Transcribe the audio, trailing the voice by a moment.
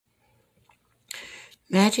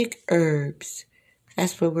Magic herbs.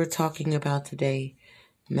 That's what we're talking about today.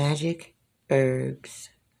 Magic herbs.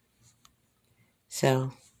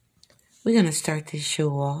 So, we're going to start this show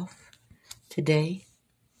off today.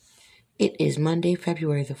 It is Monday,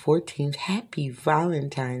 February the 14th. Happy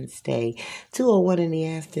Valentine's Day. 2:01 in the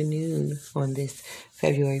afternoon on this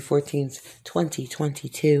February 14th,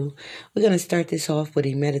 2022. We're going to start this off with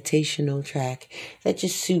a meditational track that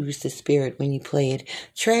just soothes the spirit when you play it.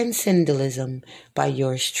 Transcendentalism by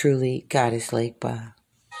yours truly, Goddess Lakeba.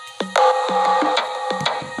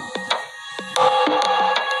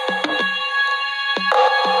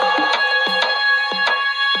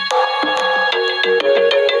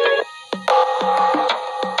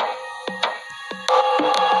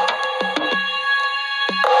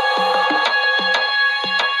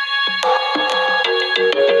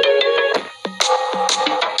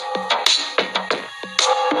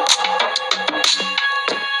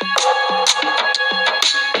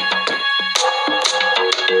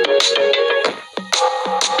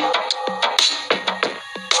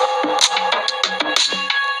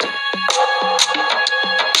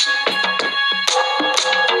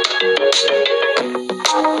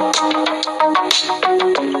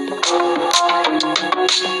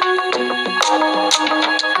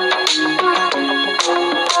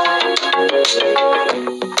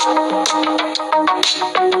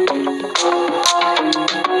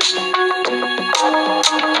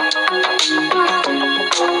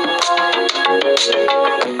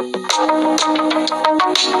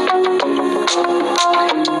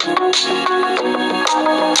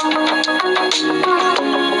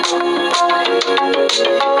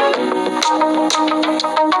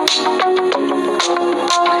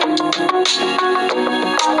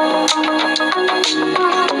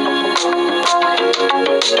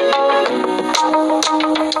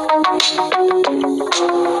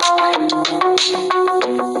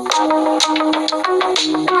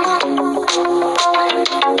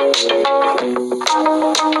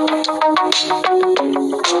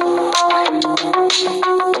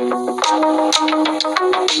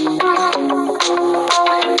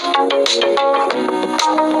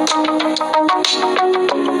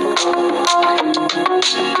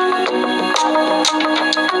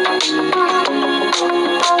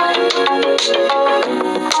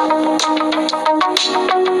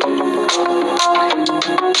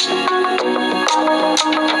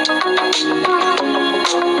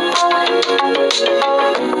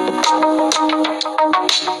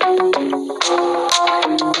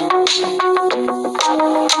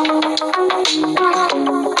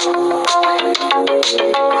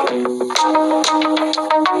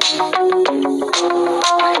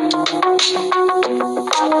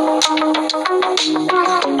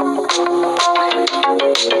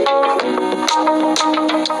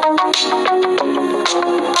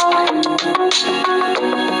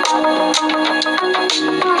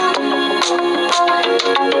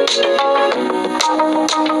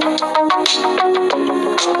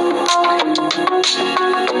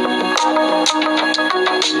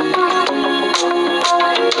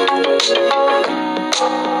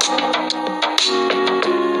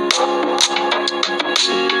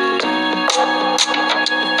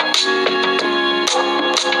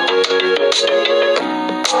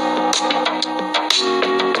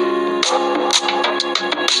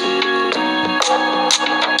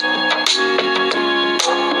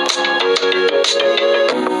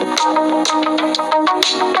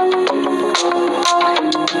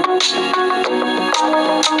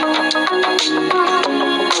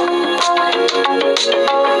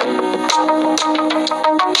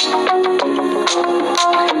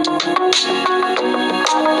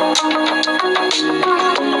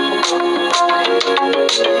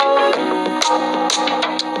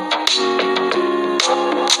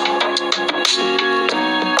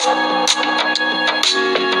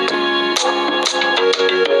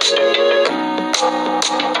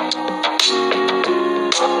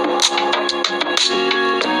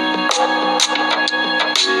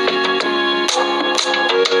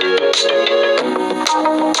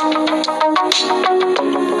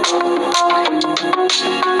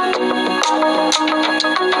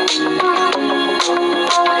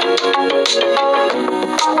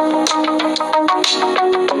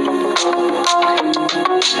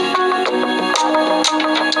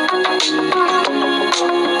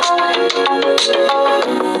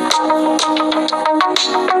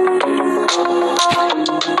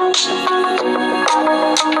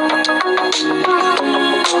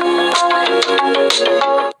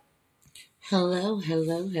 Hello,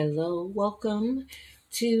 hello, hello. Welcome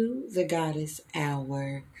to the Goddess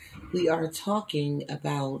Hour. We are talking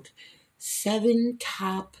about 7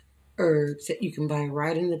 top herbs that you can buy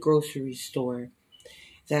right in the grocery store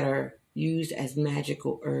that are used as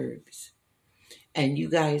magical herbs. And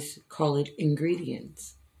you guys call it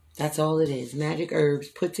ingredients. That's all it is. Magic herbs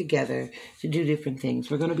put together to do different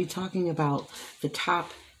things. We're going to be talking about the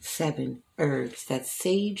top 7 herbs. That's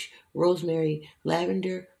sage, rosemary,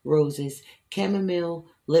 lavender, roses, chamomile,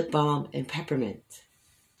 lip balm, and peppermint.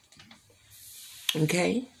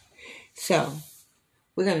 Okay? So,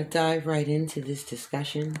 we're going to dive right into this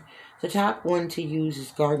discussion. The top one to use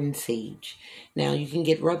is garden sage. Now, you can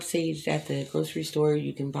get rub sage at the grocery store.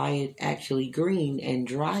 You can buy it actually green and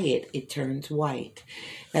dry it. It turns white.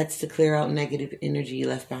 That's to clear out negative energy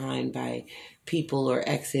left behind by people or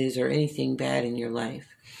exes or anything bad in your life.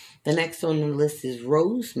 The next on the list is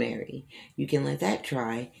rosemary. You can let that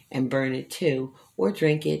dry and burn it too, or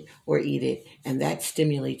drink it or eat it, and that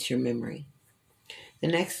stimulates your memory. The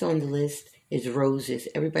next on the list is roses.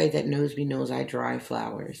 Everybody that knows me knows I dry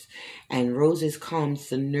flowers. And roses calms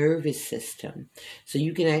the nervous system. So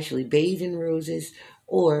you can actually bathe in roses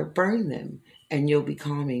or burn them, and you'll be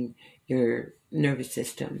calming your nervous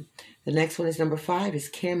system. The next one is number 5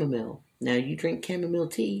 is chamomile. Now, you drink chamomile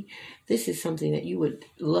tea. This is something that you would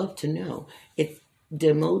love to know. It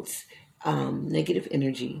demotes negative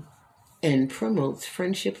energy and promotes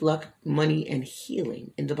friendship, luck, money, and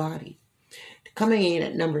healing in the body. Coming in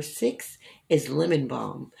at number 6 is lemon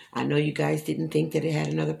balm. I know you guys didn't think that it had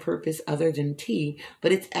another purpose other than tea,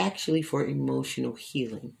 but it's actually for emotional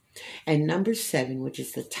healing. And number 7, which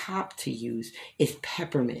is the top to use, is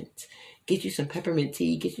peppermint. Get you some peppermint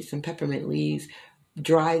tea, get you some peppermint leaves,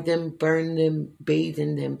 dry them, burn them, bathe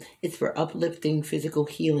in them. It's for uplifting physical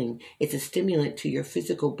healing. It's a stimulant to your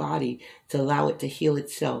physical body to allow it to heal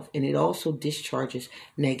itself, and it also discharges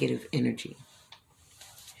negative energy.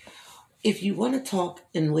 If you want to talk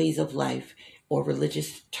in ways of life or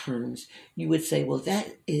religious terms, you would say, well,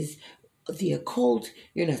 that is the occult.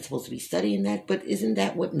 You're not supposed to be studying that, but isn't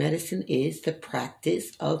that what medicine is? The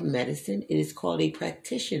practice of medicine. It is called a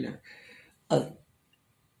practitioner of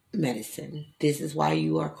medicine. This is why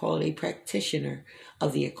you are called a practitioner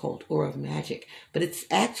of the occult or of magic. But it's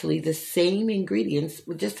actually the same ingredients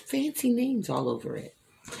with just fancy names all over it.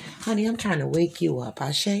 Honey, I'm trying to wake you up,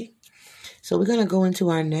 Ashe. So we're going to go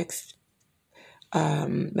into our next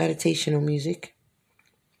meditational music,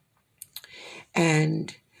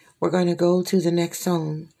 and we're going to go to the next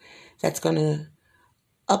song that's going to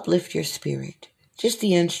uplift your spirit. Just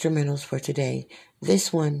the instrumentals for today.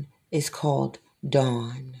 This one is called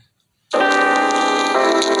Dawn.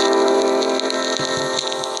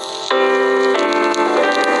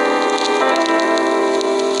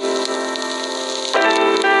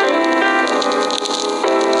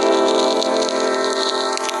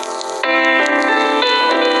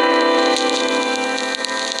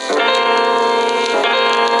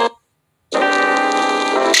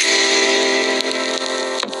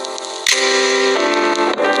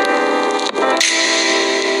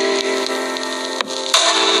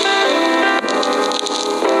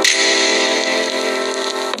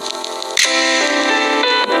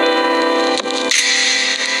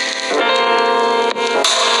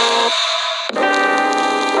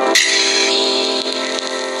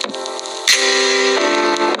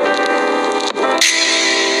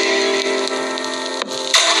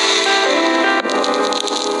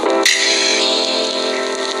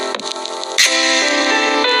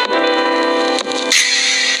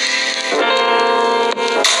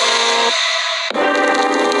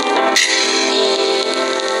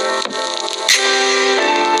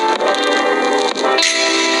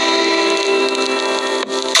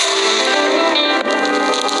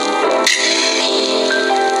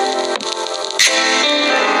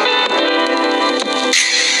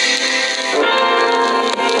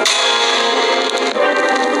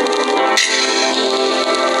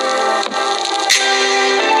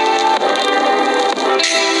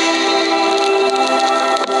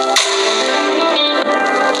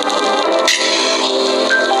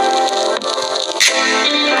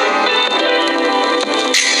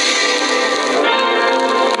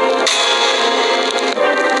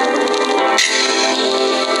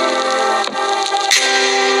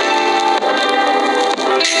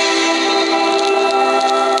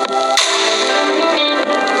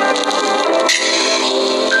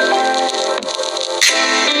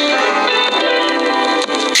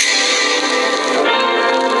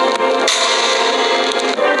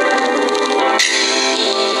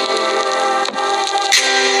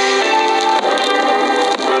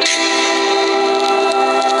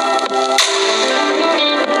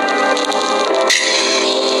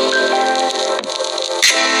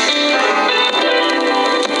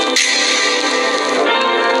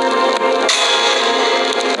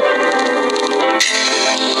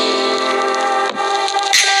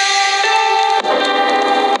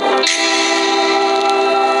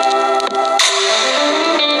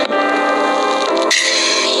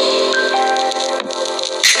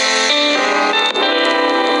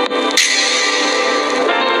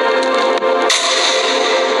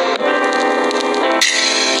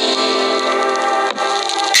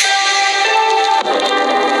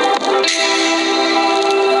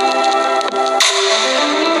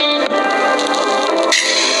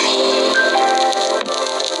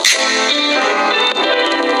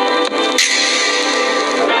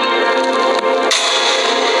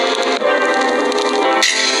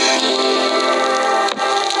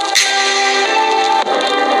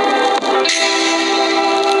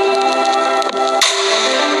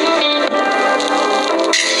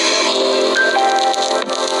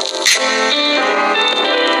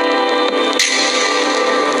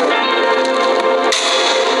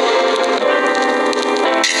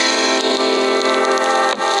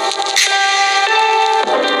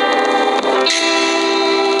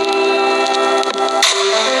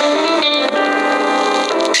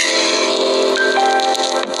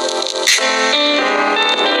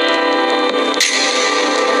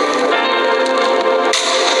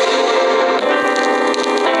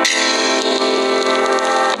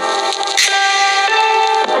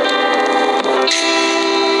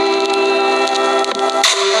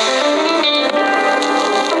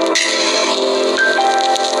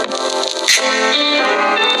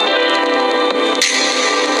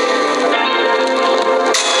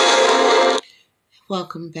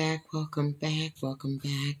 Welcome back, welcome back, welcome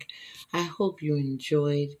back. I hope you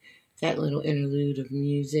enjoyed that little interlude of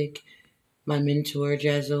music. My mentor,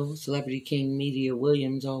 Jezzo, Celebrity King Media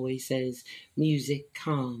Williams, always says, music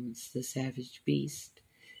calms the savage beast.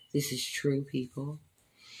 This is true, people.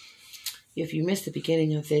 If you missed the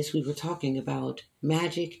beginning of this, we were talking about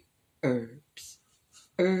magic herbs.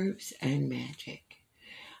 Herbs and magic.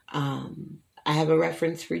 I have a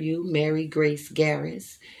reference for you, Mary Grace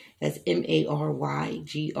Garris. That's MaryGraceGaris.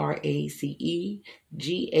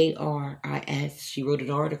 She wrote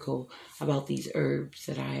an article about these herbs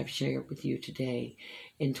that I have shared with you today.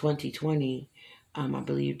 In 2020, I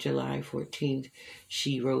believe July 14th,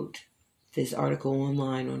 she wrote this article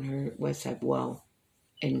online on her website, Well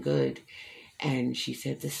and Good. And she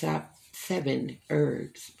said the top 7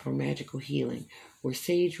 herbs for magical healing were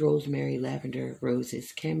sage, rosemary, lavender,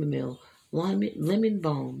 roses, chamomile, lemon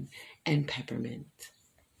balm, and peppermint.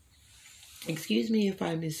 Excuse me if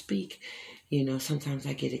I misspeak. Sometimes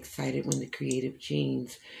I get excited when the creative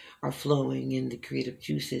genes are flowing and the creative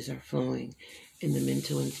juices are flowing in the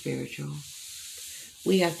mental and spiritual.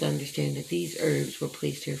 We have to understand that these herbs were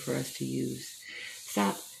placed here for us to use.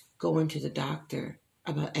 Stop going to the doctor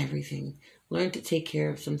about everything. Learn to take care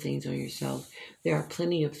of some things on yourself. There are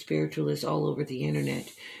plenty of spiritualists all over the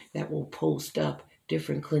internet that will post up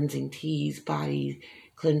different cleansing teas, body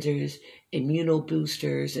cleansers,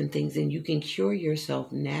 immunoboosters, and things, and you can cure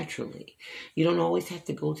yourself naturally. You don't always have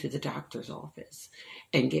to go to the doctor's office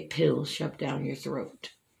and get pills shoved down your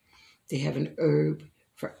throat. They have an herb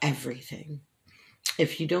for everything.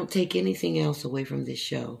 If you don't take anything else away from this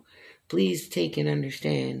show, please take and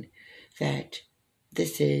understand that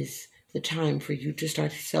this is the time for you to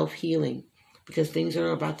start self-healing, because things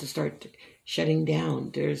are about to start shutting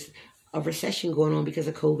down. There's a recession going on because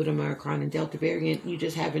of COVID, Omicron, and Delta variant. You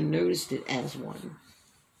just haven't noticed it as one.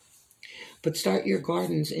 But start your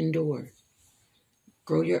gardens indoor.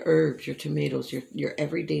 Grow your herbs, your tomatoes, your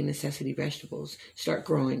everyday necessity vegetables. Start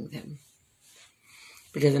growing them.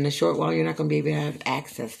 Because in a short while, you're not going to be able to have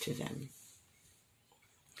access to them.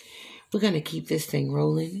 We're going to keep this thing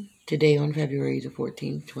rolling today on February the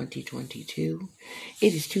 14th, 2022.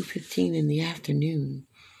 It is 2:15 in the afternoon,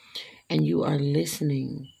 and you are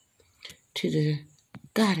listening to the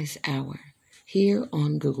Goddess Hour here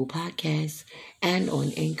on Google Podcasts and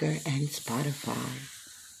on Anchor and Spotify.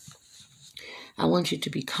 I want you to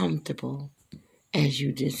be comfortable as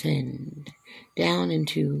you descend down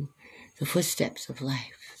into the footsteps of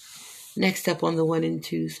life. Next up on the 1 and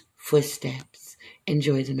 2's Footsteps,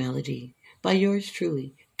 enjoy the melody by yours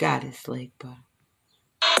truly, Goddess Legba.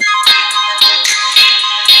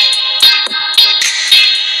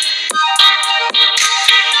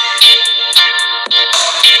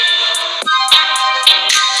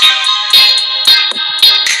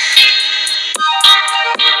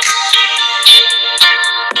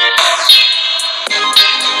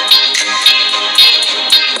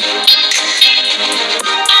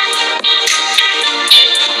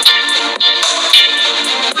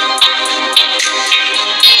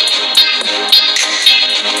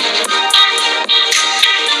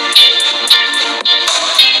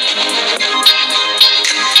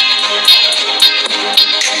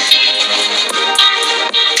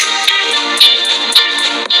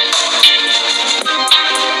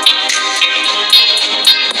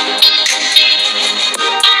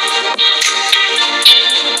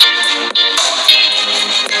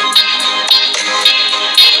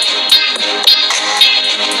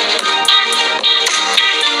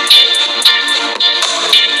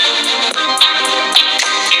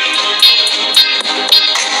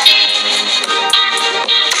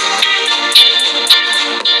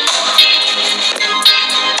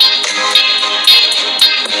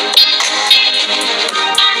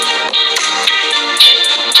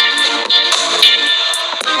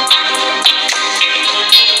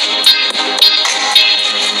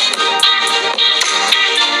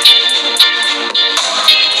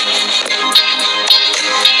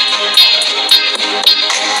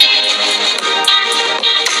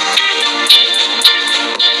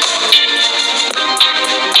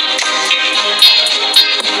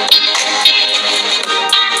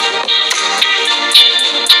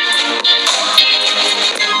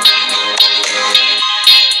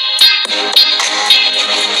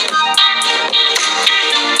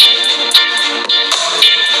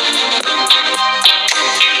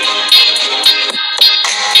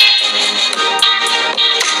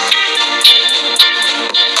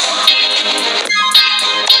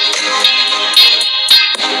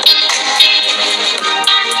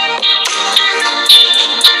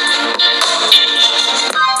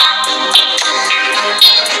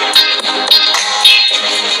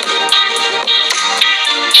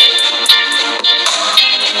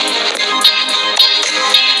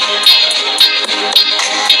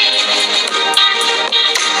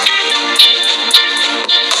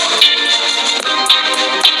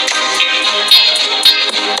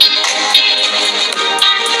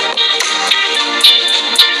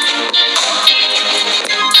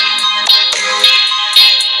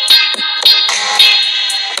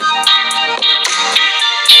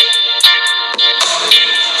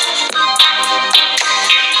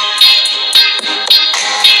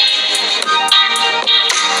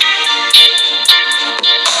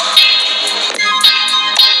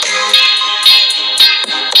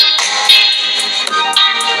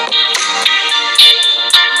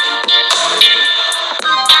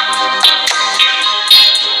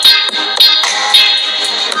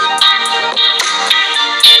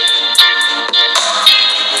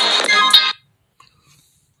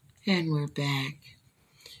 back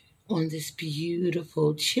on this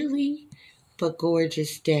beautiful, chilly, but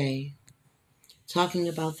gorgeous day, talking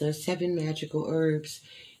about the 7 magical herbs: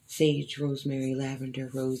 sage, rosemary, lavender,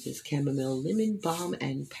 roses, chamomile, lemon balm,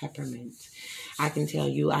 and peppermint. I can tell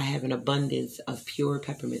you I have an abundance of pure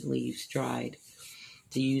peppermint leaves dried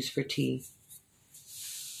to use for tea.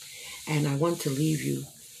 And I want to leave you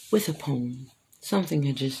with a poem, something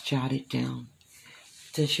I just jotted down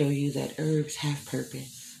to show you that herbs have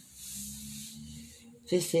purpose.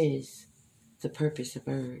 This is the purpose of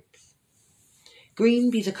herbs.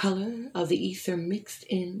 Green be the color of the ether mixed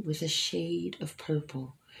in with a shade of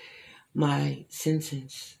purple. My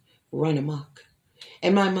senses run amok,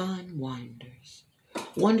 and my mind wanders.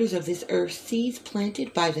 Wonders of this earth, seeds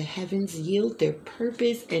planted by the heavens yield their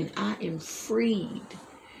purpose, and I am freed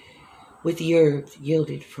with the herbs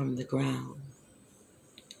yielded from the ground.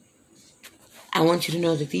 I want you to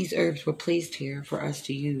know that these herbs were placed here for us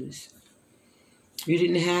to use. You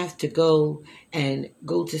didn't have to go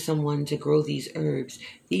to someone to grow these herbs.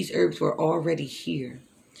 These herbs were already here.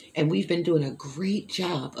 And we've been doing a great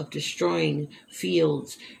job of destroying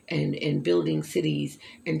fields and building cities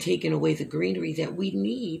and taking away the greenery that we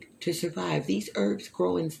need to survive. These herbs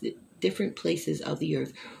grow in different places of the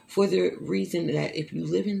earth for the reason that if you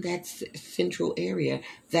live in that central area,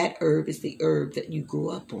 that herb is the herb that you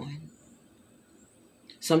grew up on.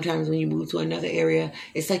 Sometimes when you move to another area,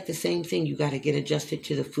 it's like the same thing. You got to get adjusted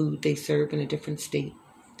to the food they serve in a different state.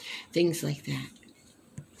 Things like that.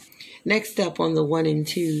 Next up on the 1 and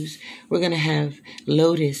 2s, we're going to have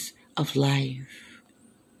Lotus of Life.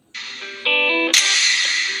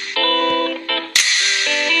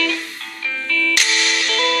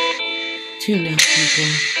 Tune out,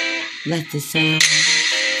 people. Let the sound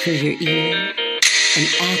fill your ear and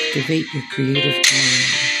activate your creative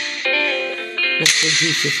mind. Let the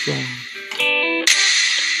juices flow.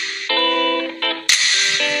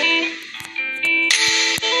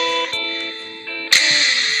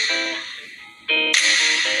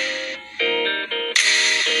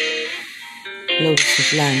 Lotus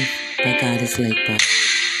of Life by Goddess Lakebar.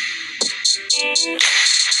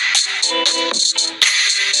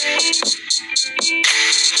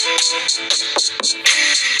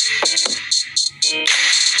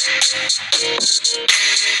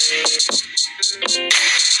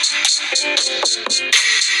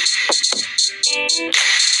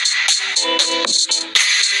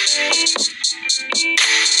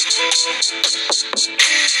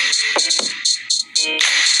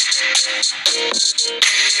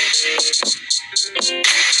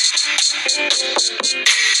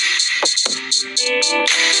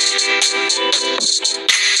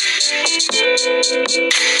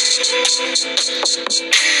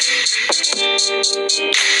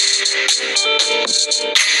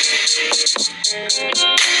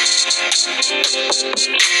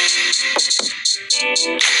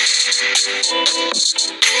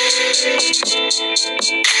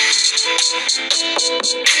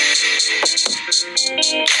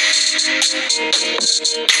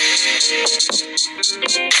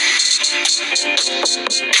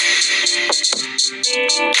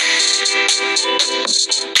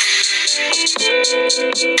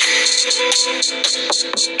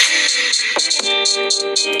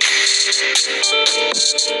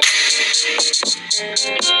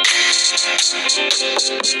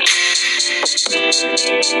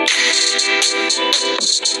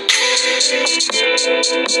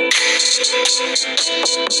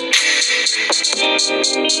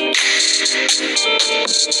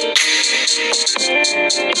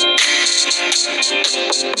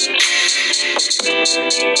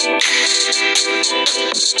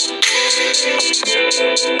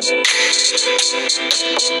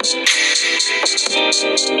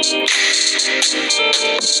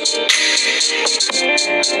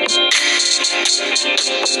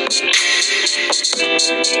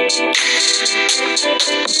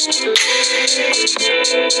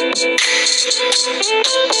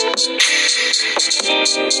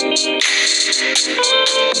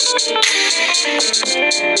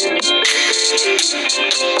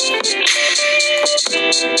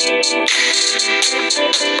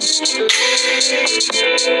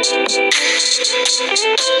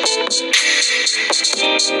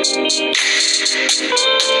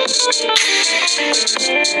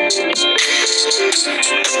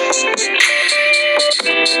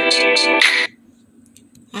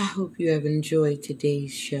 I hope you have enjoyed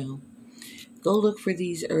today's show. Go look for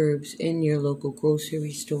these herbs in your local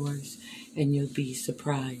grocery stores and you'll be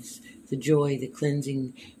surprised. The joy, the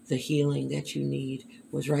cleansing, the healing that you need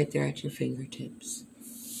was right there at your fingertips.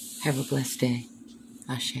 Have a blessed day.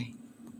 Ashe.